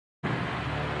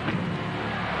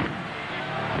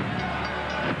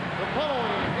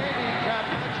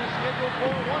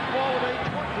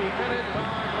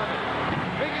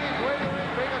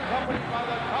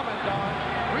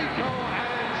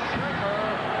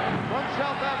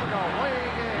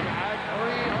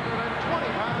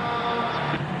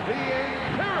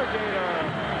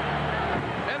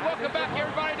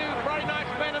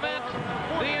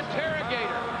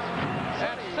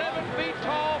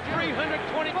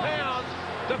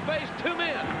to face two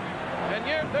men. And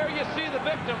there you see the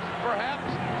victims, perhaps,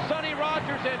 Sonny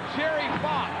Rogers and Jerry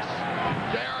Fox.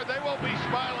 JR, they won't be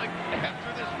smiling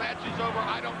after this match is over,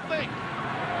 I don't think.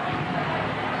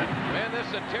 Man,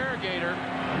 this interrogator.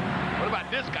 What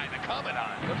about this guy, the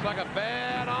Commandant? Looks like a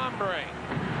bad hombre.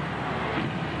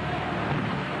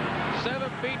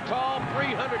 7 feet tall,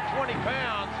 320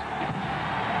 pounds.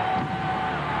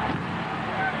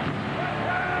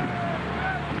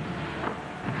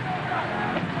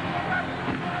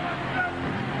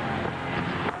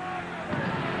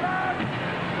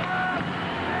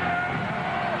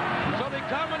 So the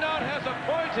Commandant has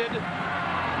appointed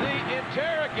the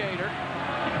interrogator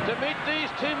to meet these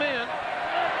two men,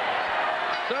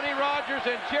 Sonny Rogers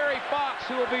and Jerry Fox,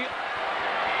 who will be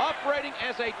operating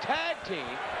as a tag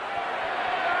team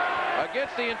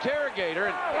against the interrogator.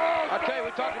 And I'll tell you,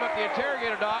 we talked about the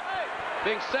interrogator, Doc,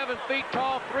 being 7 feet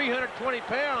tall, 320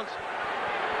 pounds.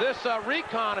 This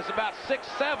recon is about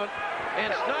 6'7",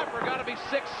 and Sniper got to be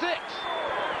 6'6".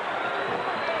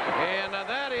 And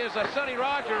that is Sonny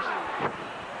Rogers,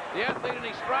 the athlete in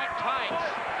these striped tights.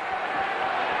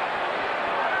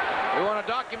 We want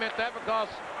to document that because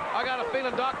I got a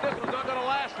feeling, Doc, this one's not going to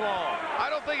last long.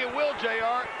 I don't think it will,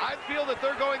 JR. I feel that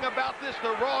they're going about this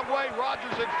the wrong way.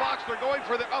 Rogers and Fox, they're going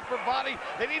for the upper body.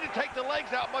 They need to take the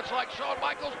legs out, much like Shawn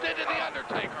Michaels did to The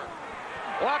Undertaker.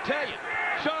 Well, I'll tell you,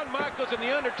 Shawn Michaels and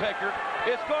The Undertaker,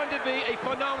 it's going to be a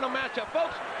phenomenal matchup.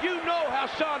 Folks, you know how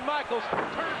Shawn Michaels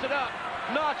turns it up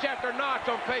notch after notch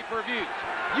on pay-per-views.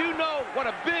 You know what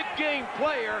a big game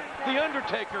player The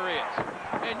Undertaker is.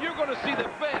 And you're going to see the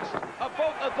best of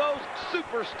both of those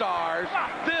superstars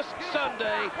this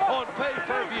Sunday on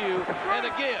pay-per-view. And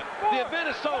again, the event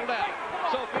is sold out.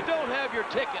 So if you don't have your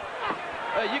ticket,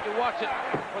 you can watch it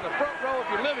from the front row of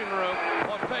your living room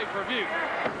on pay-per-view.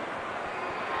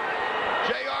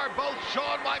 JR, both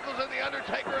Shawn Michaels and The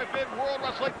Undertaker have been World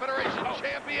Wrestling Federation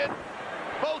champion.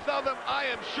 Both of them, I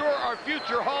am sure, are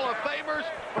future Hall of Famers,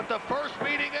 but the first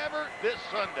meeting ever this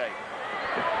Sunday.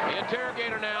 The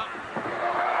interrogator now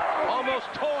almost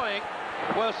toying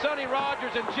with Sonny Rogers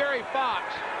and Jerry Fox,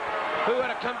 who at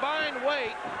a combined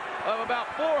weight of about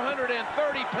 430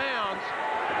 pounds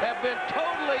have been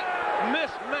totally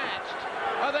mismatched.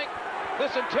 I think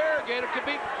this interrogator could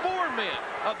beat 4 men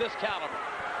of this caliber.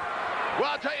 Well,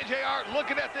 I'll tell you, JR,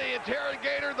 looking at the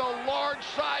interrogator, the large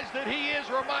size that he is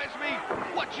reminds me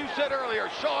what you said earlier.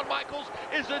 Shawn Michaels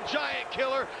is a giant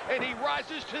killer, and he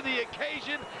rises to the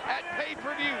occasion at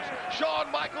pay-per-views. Shawn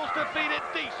Michaels defeated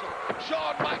Diesel.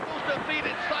 Shawn Michaels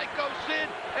defeated Psycho Sid,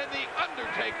 and The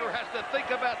Undertaker has to think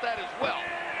about that as well.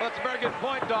 Well, that's a very good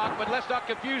point, Doc, but let's not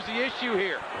confuse the issue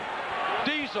here.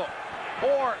 Diesel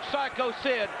or Psycho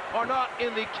Sid are not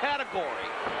in the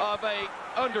category of a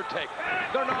Undertaker.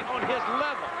 They're not on his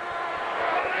level,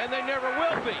 and they never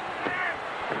will be.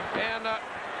 And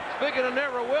speaking of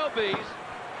never will be's,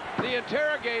 the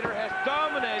interrogator has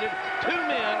dominated 2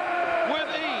 men with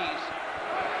ease.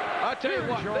 I tell you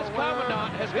what, this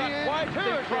Commandant has got quite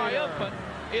the triumphant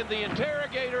in the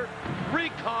interrogator,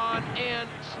 recon, and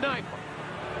sniper.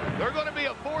 They're going to be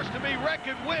a force to be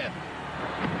reckoned with.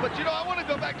 But, you know, I want to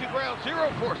go back to ground zero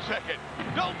for a second.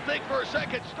 Don't think for a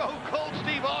second Stone Cold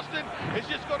Steve Austin is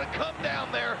just going to come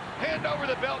down there, hand over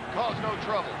the belt, and cause no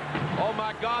trouble. Oh,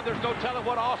 my God, there's no telling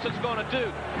what Austin's going to do.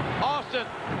 Austin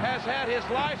has had his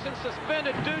license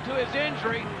suspended due to his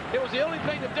injury. It was the only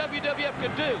thing that WWF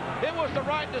could do. It was the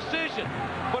right decision.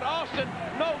 But Austin,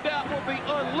 no doubt, will be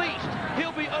unleashed.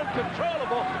 He'll be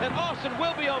uncontrollable, and Austin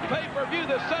will be on pay-per-view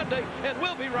this Sunday, and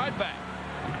we'll be right back.